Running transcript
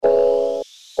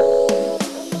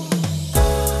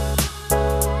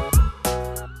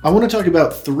I want to talk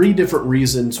about 3 different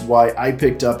reasons why I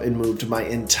picked up and moved my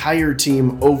entire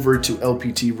team over to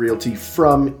LPT Realty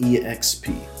from EXP.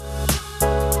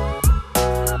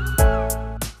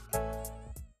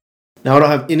 Now, I don't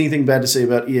have anything bad to say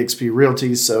about EXP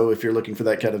Realty, so if you're looking for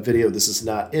that kind of video, this is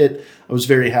not it. I was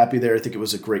very happy there. I think it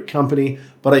was a great company,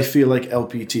 but I feel like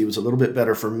LPT was a little bit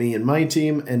better for me and my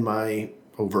team and my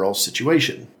overall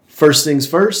situation. First things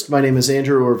first, my name is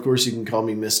Andrew, or of course you can call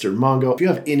me Mr. Mongo. If you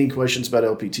have any questions about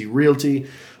LPT Realty,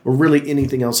 or really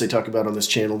anything else I talk about on this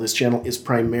channel is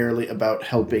primarily about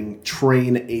helping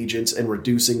train agents and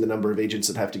reducing the number of agents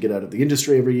that have to get out of the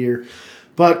industry every year.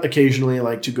 But occasionally I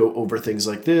like to go over things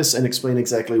like this and explain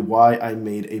exactly why I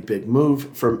made a big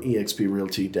move from EXP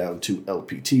Realty down to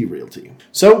LPT Realty.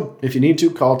 So if you need to,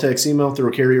 call, text, email, throw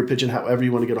a carrier pigeon, however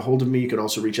you want to get a hold of me. You can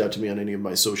also reach out to me on any of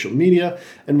my social media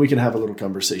and we can have a little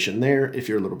conversation there if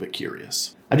you're a little bit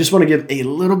curious. I just want to give a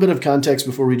little bit of context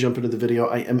before we jump into the video.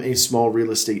 I am a small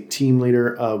real estate team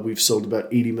leader. We've sold about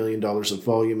 $80 million of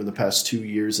volume in the past 2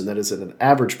 years, and that is at an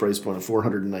average price point of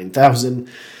 $409,000.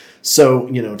 So,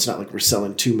 it's not like we're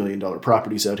selling $2 million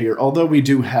properties out here. Although we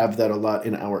do have that a lot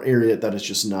in our area, that is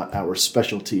just not our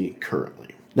specialty currently.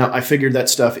 Now, I figured that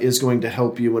stuff is going to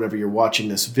help you whenever you're watching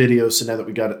this video. So now that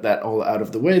we got that all out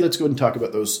of the way, let's go ahead and talk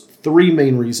about those 3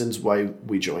 main reasons why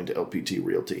we joined LPT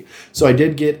Realty. So I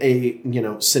did get a,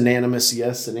 synonymous,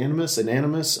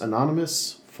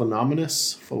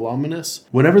 phenomenous.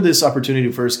 Whenever this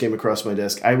opportunity first came across my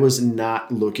desk, I was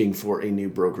not looking for a new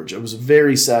brokerage. I was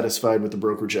very satisfied with the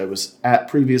brokerage I was at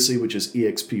previously, which is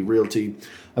EXP Realty.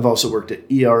 I've also worked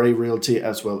at ERA Realty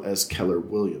as well as Keller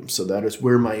Williams. So that is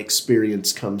where my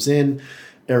experience comes in,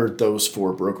 are those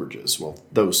 4 brokerages. Well,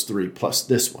 those 3 plus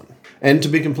this one. And to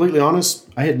be completely honest,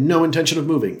 I had no intention of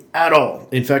moving at all.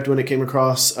 In fact, when it came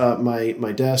across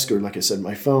my desk, or like I said,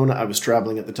 my phone, I was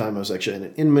traveling at the time. I was actually at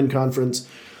an Inman conference.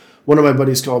 One of my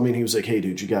buddies called me and he was like, "Hey,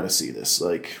 dude, you got to see this.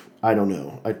 I don't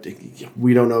know.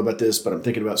 We don't know about this, but I'm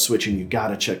thinking about switching. You got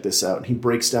to check this out." And he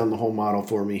breaks down the whole model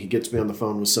for me. He gets me on the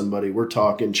phone with somebody. We're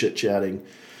talking, chit-chatting.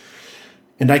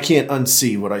 And I can't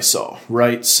unsee what I saw,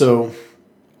 right? So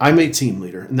I'm a team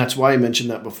leader, and that's why I mentioned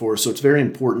that before. So it's very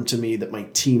important to me that my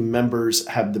team members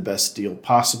have the best deal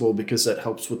possible because that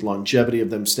helps with longevity of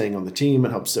them staying on the team.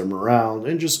 It helps their morale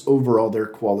and just overall their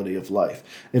quality of life.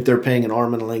 If they're paying an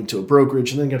arm and a leg to a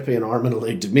brokerage, and then got to pay an arm and a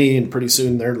leg to me, and pretty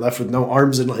soon they're left with no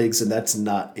arms and legs, and that's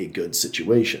not a good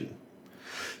situation.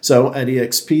 So at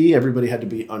EXP, everybody had to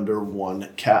be under 1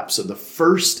 cap. So the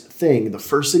first thing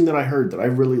that I heard that I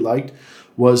really liked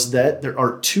was that there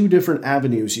are 2 different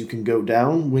avenues you can go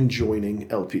down when joining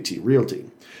LPT Realty.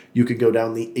 You could go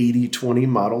down the 80-20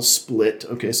 model split.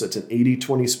 Okay, so it's an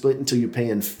 80-20 split until you pay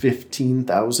in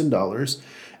 $15,000.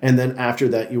 And then after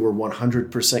that, you were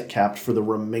 100% capped for the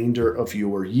remainder of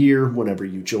your year whenever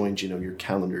you joined, your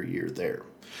calendar year there.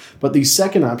 But the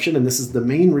second option, and this is the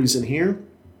main reason here,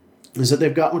 is that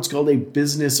they've got what's called a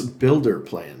business builder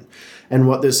plan. And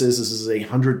what this is a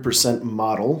 100%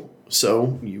 model.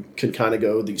 So you can kind of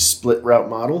go the split route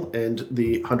model and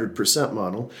the 100%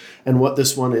 model. And what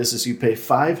this one is you pay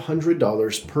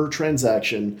 $500 per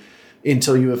transaction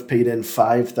until you have paid in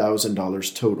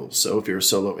 $5,000 total. So if you're a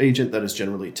solo agent, that is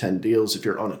generally 10 deals. If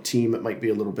you're on a team, it might be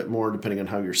a little bit more depending on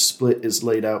how your split is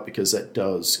laid out because that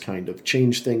does kind of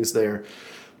change things there.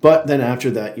 But then after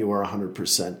that, you are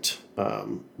 100%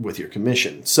 with your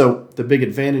commission. So the big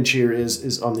advantage here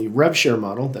is on the rev share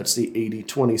model, that's the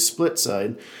 80-20 split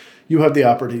side, you have the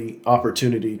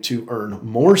opportunity to earn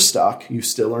more stock. You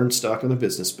still earn stock on the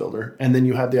business builder. And then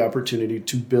you have the opportunity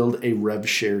to build a rev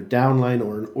share downline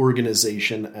or an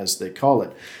organization, as they call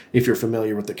it. If you're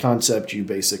familiar with the concept, you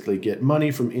basically get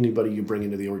money from anybody you bring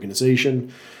into the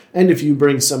organization. And if you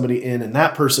bring somebody in and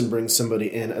that person brings somebody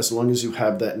in, as long as you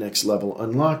have that next level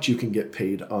unlocked, you can get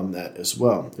paid on that as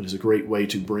well. It is a great way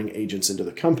to bring agents into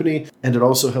the company. And it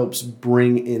also helps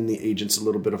bring in the agents a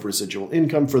little bit of residual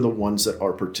income for the ones that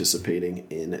are participating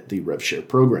in the rev share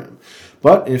program.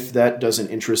 But if that doesn't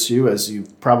interest you, as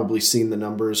you've probably seen the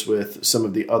numbers with some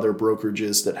of the other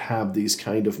brokerages that have these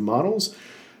kind of models,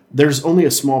 there's only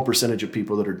a small percentage of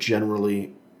people that are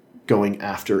generally going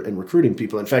after and recruiting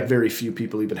people. In fact, very few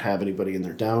people even have anybody in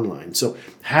their downline. So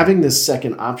having this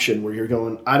second option where you're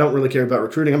going, I don't really care about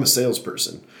recruiting, I'm a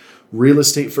salesperson. real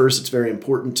estate first, it's very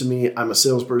important to me. I'm a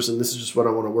salesperson. This is just what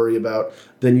I want to worry about.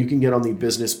 Then you can get on the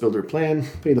business builder plan,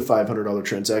 pay the $500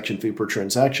 transaction fee per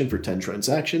transaction for 10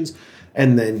 transactions,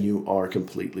 and then you are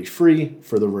completely free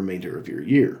for the remainder of your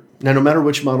year. Now, no matter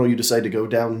which model you decide to go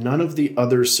down, none of the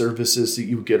other services that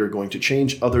you get are going to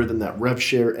change other than that rev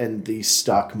share and the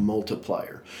stock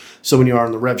multiplier. So when you are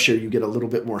on the rev share, you get a little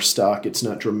bit more stock. It's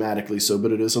not dramatically so,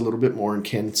 but it is a little bit more and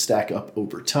can stack up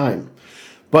over time.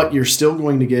 But you're still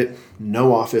going to get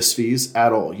no office fees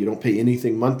at all. You don't pay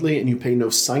anything monthly, and you pay no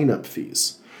sign-up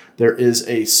fees. There is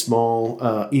a small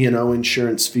E&O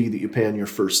insurance fee that you pay on your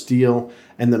first deal.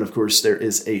 And then, of course, there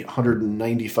is a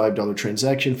 $195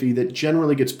 transaction fee that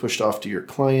generally gets pushed off to your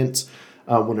clients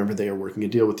whenever they are working a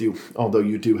deal with you, although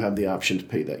you do have the option to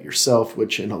pay that yourself,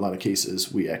 which in a lot of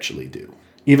cases we actually do.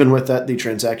 Even with that, the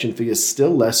transaction fee is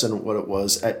still less than what it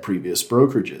was at previous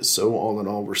brokerages. So all in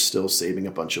all, we're still saving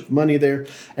a bunch of money there,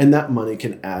 and that money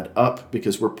can add up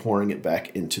because we're pouring it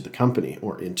back into the company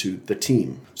or into the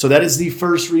team. So that is the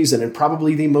first reason, and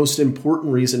probably the most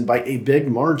important reason by a big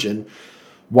margin,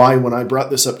 why when I brought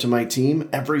this up to my team,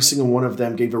 every single one of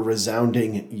them gave a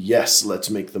resounding, yes, let's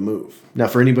make the move. Now,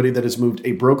 for anybody that has moved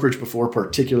a brokerage before,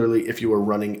 particularly if you are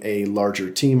running a larger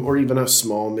team or even a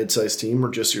small mid-sized team or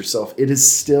just yourself, it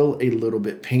is still a little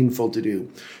bit painful to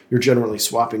do. You're generally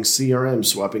swapping CRM,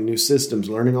 swapping new systems,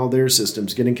 learning all their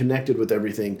systems, getting connected with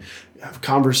everything.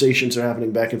 Conversations are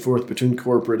happening back and forth between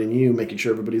corporate and you, making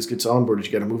sure everybody gets onboarded.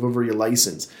 You got to move over your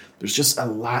license. There's just a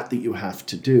lot that you have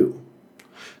to do.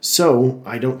 So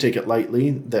I don't take it lightly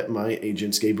that my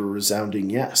agents gave a resounding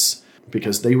yes,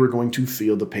 because they were going to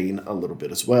feel the pain a little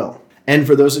bit as well. And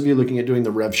for those of you looking at doing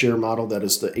the rev share model, that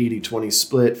is the 80-20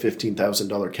 split,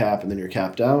 $15,000 cap, and then you're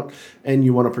capped out, and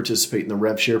you want to participate in the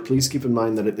rev share, please keep in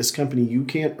mind that at this company, you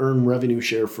can't earn revenue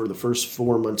share for the first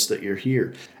 4 months that you're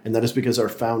here. And that is because our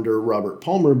founder, Robert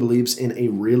Palmer, believes in a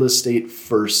real estate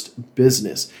first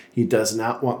business. He does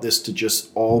not want this to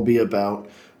just all be about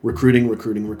recruiting.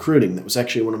 That was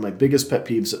actually one of my biggest pet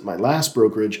peeves at my last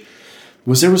brokerage,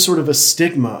 was there was sort of a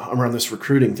stigma around this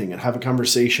recruiting thing, and have a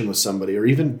conversation with somebody or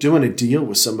even doing a deal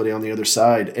with somebody on the other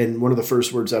side. And one of the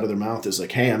first words out of their mouth is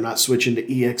like, hey, I'm not switching to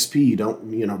EXP.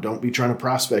 Don't be trying to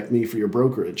prospect me for your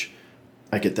brokerage.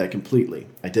 I get that completely.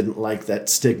 I didn't like that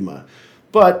stigma.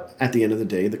 But at the end of the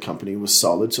day, the company was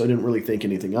solid, so I didn't really think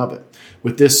anything of it.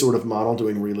 With this sort of model,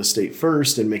 doing real estate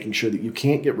first and making sure that you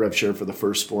can't get rev share for the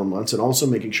first 4 months, and also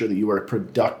making sure that you are a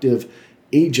productive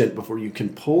agent before you can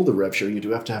pull the rev share, you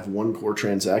do have to have one core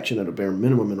transaction at a bare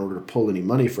minimum in order to pull any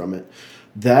money from it.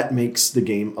 That makes the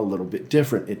game a little bit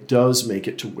different. It does make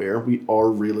it to where we are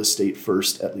real estate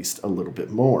first, at least a little bit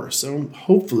more. So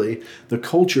hopefully the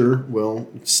culture will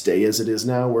stay as it is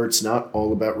now, where it's not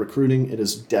all about recruiting. It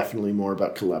is definitely more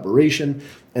about collaboration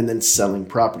and then selling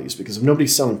properties. Because if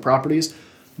nobody's selling properties,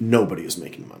 nobody is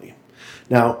making money.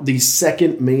 Now, the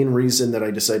second main reason that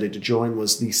I decided to join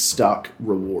was the stock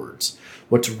rewards.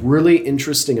 What's really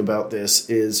interesting about this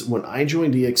is when I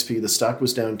joined EXP, the stock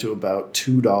was down to about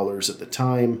 $2 at the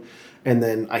time. And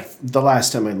then the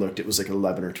last time I looked, it was like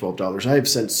 $11 or $12. I have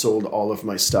since sold all of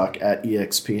my stock at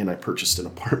EXP, and I purchased an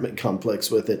apartment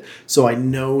complex with it. So I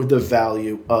know the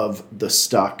value of the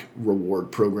stock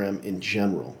reward program in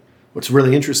general. What's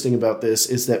really interesting about this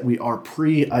is that we are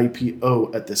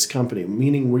pre-IPO at this company,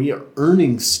 meaning we are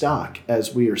earning stock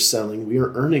as we are selling. We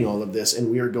are earning all of this,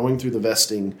 and we are going through the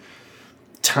vesting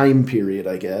time period,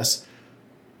 I guess.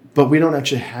 But we don't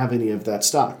actually have any of that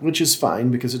stock, which is fine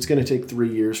because it's going to take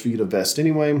 3 years for you to vest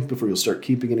anyway before you'll start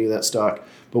keeping any of that stock.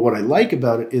 But what I like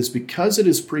about it is because it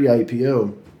is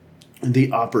pre-IPO,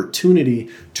 the opportunity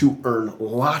to earn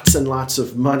lots and lots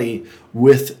of money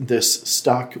with this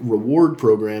stock reward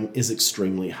program is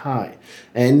extremely high.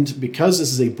 And because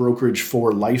this is a brokerage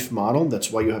for life model,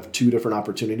 that's why you have two different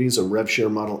opportunities, a rev share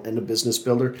model and a business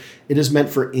builder. It is meant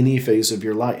for any phase of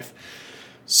your life.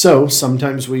 So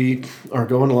sometimes we are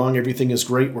going along, everything is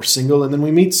great, we're single, and then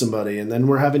we meet somebody, and then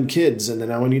we're having kids, and then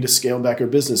now we need to scale back our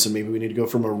business, and maybe we need to go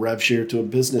from a rev share to a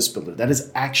business builder. That is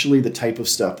actually the type of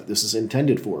stuff that this is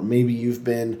intended for. Maybe you've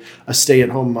been a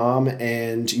stay-at-home mom,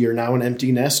 and you're now an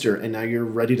empty nester, and now you're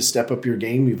ready to step up your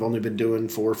game. You've only been doing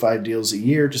 4 or 5 deals a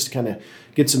year just to kind of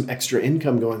get some extra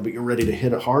income going, but you're ready to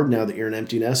hit it hard now that you're an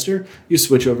empty nester. You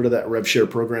switch over to that rev share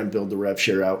program, build the rev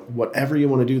share out, whatever you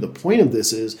want to do. The point of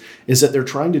this is that they're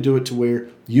trying to do it to where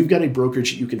you've got a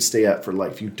brokerage that you can stay at for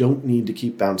life. You don't need to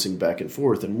keep bouncing back and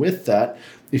forth. And with that,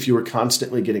 if you are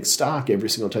constantly getting stock every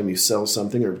single time you sell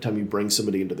something or every time you bring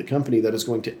somebody into the company, that is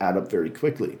going to add up very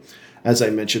quickly. As I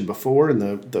mentioned before, in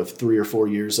the 3 or 4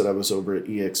 years that I was over at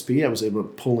EXP, I was able to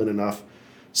pull in enough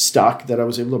stock that I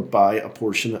was able to buy a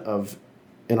portion of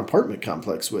an apartment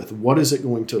complex with? What is it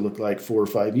going to look like 4 or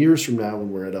 5 years from now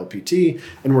when we're at LPT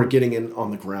and we're getting in on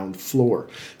the ground floor?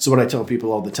 So what I tell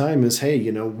people all the time is,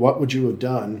 hey, what would you have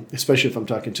done, especially if I'm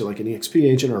talking to like an EXP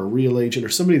agent or a real agent or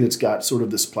somebody that's got sort of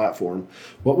this platform,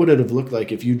 what would it have looked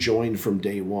like if you joined from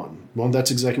day one? Well, that's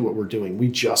exactly what we're doing. We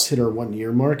just hit our 1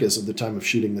 year mark as of the time of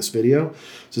shooting this video.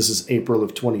 So this is April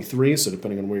of 23. So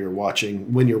depending on when you're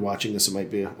watching this, it might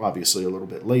be obviously a little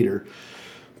bit later.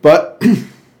 But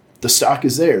the stock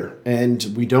is there,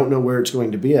 and we don't know where it's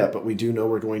going to be at, but we do know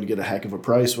we're going to get a heck of a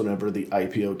price whenever the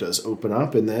IPO does open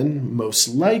up, and then most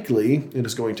likely it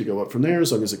is going to go up from there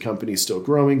as long as the company is still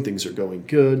growing, things are going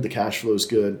good, the cash flow is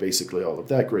good, basically all of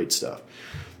that great stuff.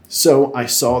 So I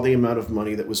saw the amount of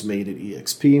money that was made at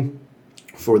EXP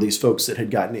for these folks that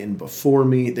had gotten in before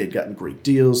me. They'd gotten great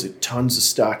deals, tons of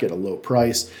stock at a low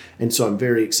price, and so I'm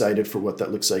very excited for what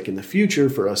that looks like in the future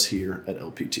for us here at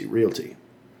LPT Realty.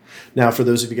 Now, for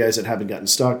those of you guys that haven't gotten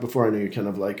stock before, I know you're kind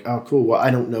of like, oh, cool. Well, I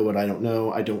don't know what I don't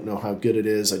know. I don't know how good it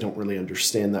is. I don't really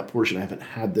understand that portion. I haven't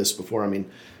had this before. I mean,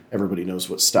 everybody knows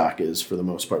what stock is for the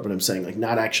most part, but I'm saying like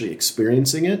not actually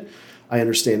experiencing it. I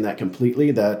understand that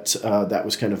completely. That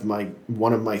was kind of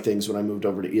one of my things when I moved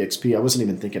over to EXP. I wasn't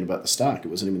even thinking about the stock. It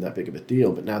wasn't even that big of a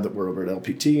deal. But now that we're over at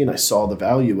LPT and I saw the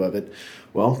value of it,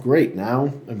 well, great. Now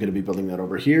I'm going to be building that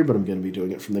over here, but I'm going to be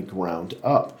doing it from the ground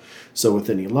up. So with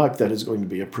any luck, that is going to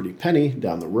be a pretty penny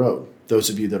down the road. Those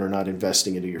of you that are not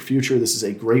investing into your future, this is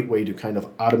a great way to kind of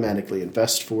automatically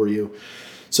invest for you.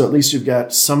 So at least you've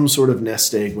got some sort of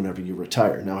nest egg whenever you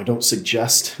retire. Now, I don't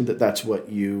suggest that that's what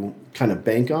you kind of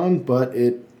bank on, but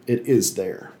it is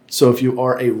there. So if you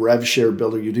are a rev share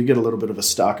builder, you do get a little bit of a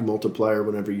stock multiplier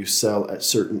whenever you sell at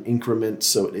certain increments.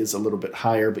 So it is a little bit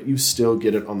higher, but you still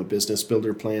get it on the business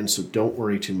builder plan. So don't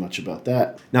worry too much about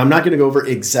that. Now, I'm not going to go over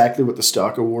exactly what the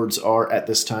stock awards are at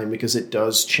this time because it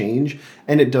does change.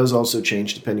 And it does also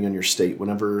change depending on your state.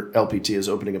 Whenever LPT is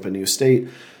opening up a new state,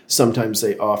 sometimes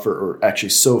they offer, or actually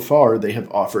so far, they have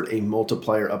offered a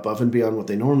multiplier above and beyond what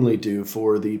they normally do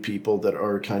for the people that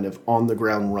are kind of on the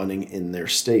ground running in their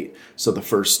state. So the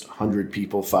first 100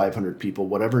 people, 500 people,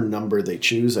 whatever number they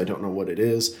choose, I don't know what it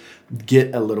is,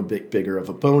 get a little bit bigger of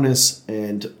a bonus,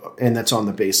 and that's on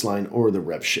the baseline or the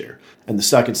rev share. And the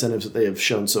stock incentives that they have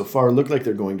shown so far look like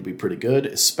they're going to be pretty good,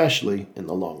 especially in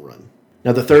the long run.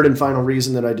 Now, the third and final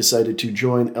reason that I decided to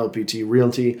join LPT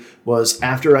Realty was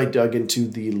after I dug into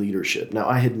the leadership. Now,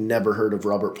 I had never heard of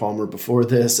Robert Palmer before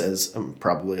this, as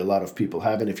probably a lot of people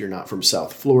haven't if you're not from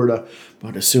South Florida.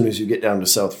 But as soon as you get down to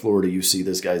South Florida, you see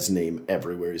this guy's name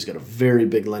everywhere. He's got a very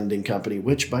big lending company,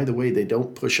 which, by the way, they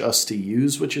don't push us to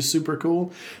use, which is super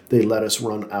cool. They let us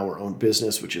run our own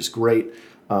business, which is great.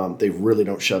 They really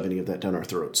don't shove any of that down our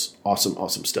throats. Awesome,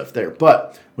 awesome stuff there.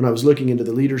 But when I was looking into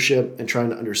the leadership and trying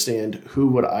to understand who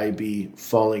would I be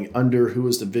falling under, who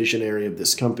is the visionary of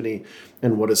this company,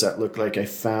 and what does that look like, I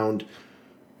found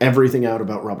everything out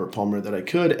about Robert Palmer that I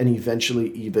could, and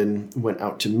eventually even went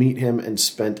out to meet him and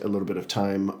spent a little bit of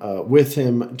time with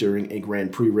him during a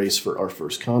Grand Prix race for our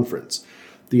first conference.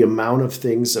 The amount of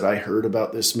things that I heard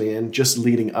about this man just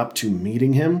leading up to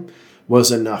meeting him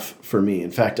was enough for me.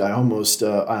 In fact, I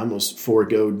almost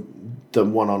foregoed the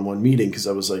one-on-one meeting because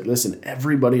I was like, listen,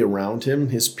 everybody around him,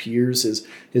 his peers,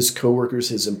 his coworkers,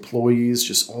 his employees,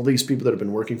 just all these people that have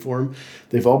been working for him,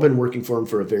 they've all been working for him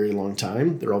for a very long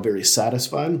time. They're all very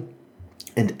satisfied.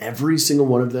 And every single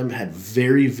one of them had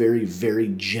very, very,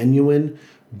 very genuine,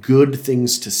 good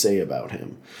things to say about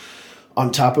him.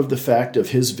 On top of the fact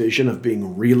of his vision of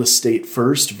being real estate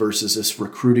first versus this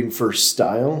recruiting first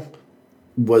style,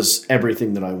 was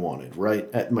everything that I wanted, right?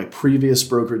 At my previous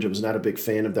brokerage, I was not a big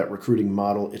fan of that recruiting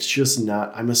model. It's just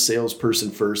not. I'm a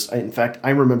salesperson first. In fact, I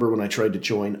remember when I tried to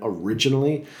join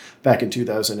originally back in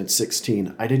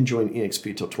 2016. I didn't join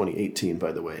EXP till 2018,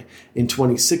 by the way. In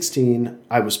 2016,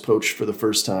 I was poached for the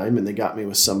first time, and they got me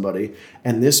with somebody.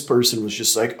 And this person was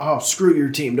just like, oh, screw your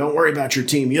team. Don't worry about your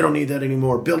team. You don't need that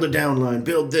anymore. Build a downline.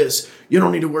 Build this. You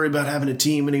don't need to worry about having a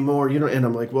team anymore. And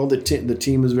I'm like, well, the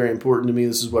team is very important to me.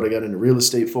 This is what I got into real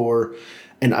estate for.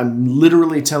 And I'm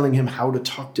literally telling him how to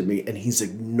talk to me, and he's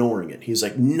ignoring it. He's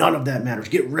like, none of that matters.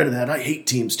 Get rid of that. I hate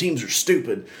teams. Teams are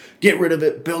stupid. Get rid of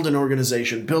it. Build an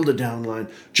organization. Build a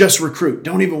downline. Just recruit.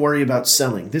 Don't even worry about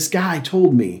selling. This guy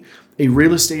told me, a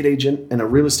real estate agent and a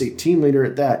real estate team leader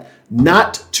at that,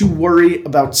 not to worry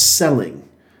about selling.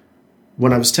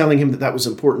 When I was telling him that was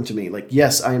important to me, like,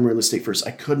 yes, I am real estate first.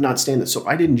 I could not stand it. So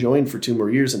I didn't join for 2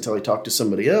 more years until I talked to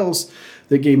somebody else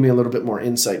that gave me a little bit more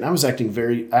insight. And I was asking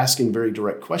very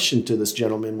direct questions to this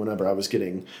gentleman whenever I was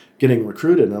getting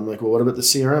recruited. And I'm like, well, what about the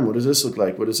CRM? What does this look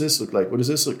like? What does this look like? What does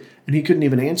this look? And he couldn't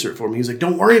even answer it for me. He's like,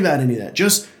 don't worry about any of that.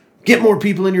 Just Get more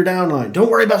people in your downline.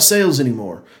 Don't worry about sales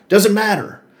anymore. Doesn't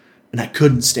matter. And I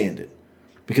couldn't stand it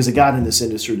because I got in this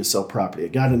industry to sell property. I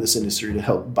got in this industry to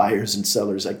help buyers and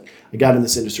sellers. I got in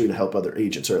this industry to help other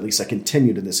agents, or at least I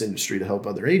continued in this industry to help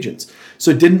other agents.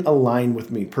 So it didn't align with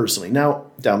me personally. Now,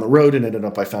 down the road,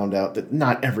 I found out that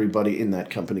not everybody in that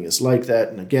company is like that.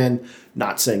 And again,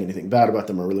 not saying anything bad about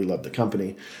them. I really love the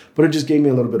company. But it just gave me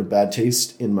a little bit of bad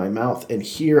taste in my mouth. And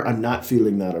here, I'm not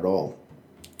feeling that at all.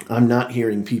 I'm not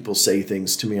hearing people say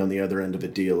things to me on the other end of a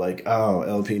deal like, oh,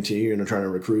 LPT, you're going to try to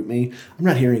recruit me. I'm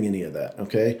not hearing any of that,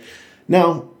 okay?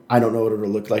 Now, I don't know what it'll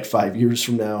look like 5 years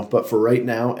from now, but for right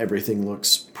now, everything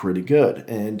looks pretty good,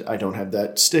 and I don't have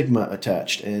that stigma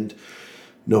attached, and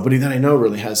nobody that I know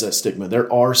really has that stigma.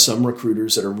 There are some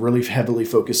recruiters that are really heavily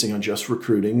focusing on just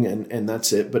recruiting, and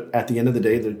that's it. But at the end of the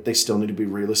day, they still need to be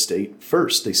real estate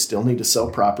first. They still need to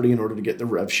sell property in order to get the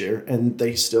rev share, and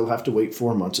they still have to wait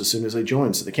 4 months as soon as they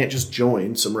join. So they can't just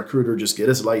join. Some recruiter just get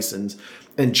his license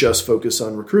and just focus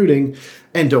on recruiting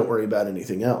and don't worry about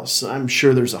anything else. I'm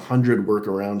sure there's 100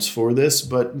 workarounds for this,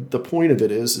 but the point of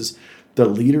it is the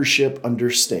leadership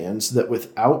understands that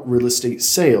without real estate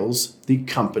sales, the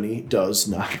company does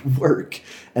not work.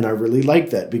 And I really like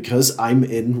that because I'm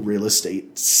in real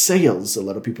estate sales. A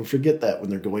lot of people forget that when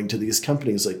they're going to these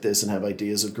companies like this and have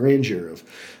ideas of grandeur, of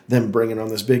them bringing on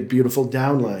this big, beautiful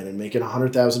downline and making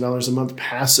 $100,000 a month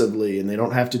passively, and they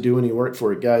don't have to do any work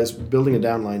for it. Guys, building a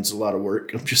downline is a lot of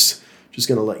work. I'm just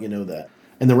going to let you know that.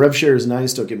 And the rev share is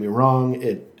nice, don't get me wrong.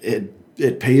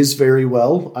 It pays very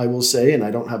well, I will say, and I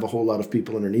don't have a whole lot of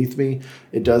people underneath me.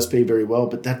 It does pay very well,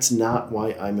 but that's not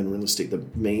why I'm in real estate. The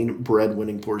main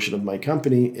breadwinning portion of my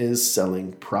company is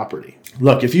selling property.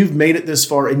 Look, if you've made it this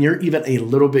far and you're even a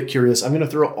little bit curious, I'm going to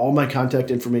throw all my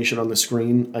contact information on the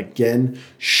screen. Again,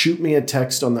 shoot me a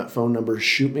text on that phone number.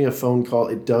 Shoot me a phone call.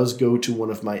 It does go to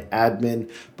one of my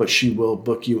admin, but she will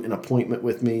book you an appointment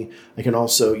with me. You can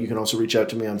also reach out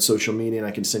to me on social media, and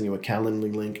I can send you a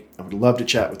Calendly link. I would love to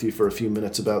chat with you for a few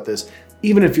minutes about this,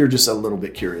 even if you're just a little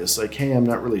bit curious, like, hey, I'm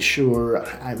not really sure,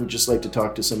 I would just like to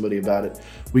talk to somebody about it.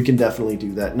 We can definitely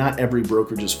do that. Not every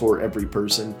brokerage is for every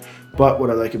person, but what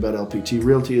I like about LPT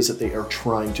Realty is that they are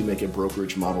trying to make a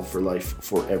brokerage model for life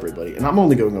for everybody. And I'm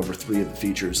only going over 3 of the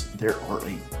features. There are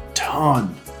a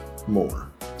ton more.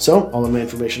 So all of my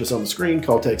information is on the screen.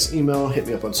 Call, text, email, hit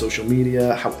me up on social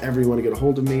media, however you want to get a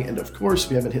hold of me. And of course, if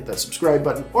you haven't hit that subscribe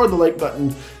button or the like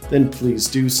button, then please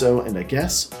do so. And I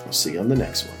guess I'll see you on the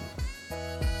next one.